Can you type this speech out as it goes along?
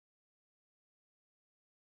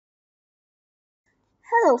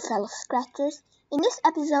Hello fellow scratchers, in this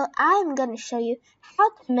episode I am going to show you how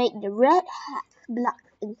to make the red hat block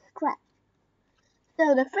in Scratch.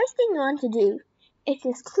 So the first thing you want to do is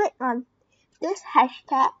just click on this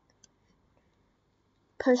hashtag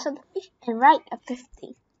percentage and write a 50.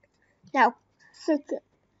 Now search it.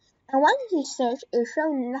 And once you search it will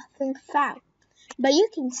show nothing found. But you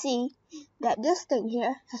can see that this thing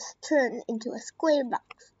here has turned into a square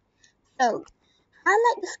box. So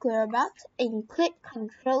highlight the square box and click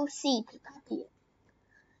Ctrl C to copy it.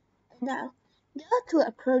 Now, go to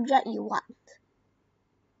a project you want,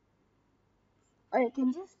 or you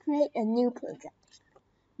can just create a new project.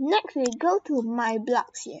 Next, we go to My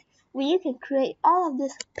Blocks here, where you can create all of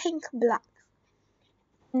these pink blocks,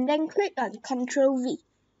 and then click on Ctrl V.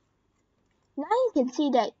 Now you can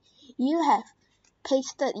see that you have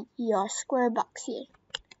pasted your square box here.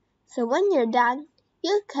 So when you're done,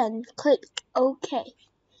 you can click OK,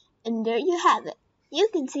 and there you have it. You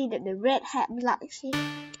can see that the red hat blocks here.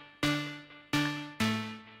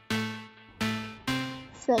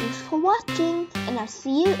 Thanks for watching, and I'll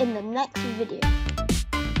see you in the next video.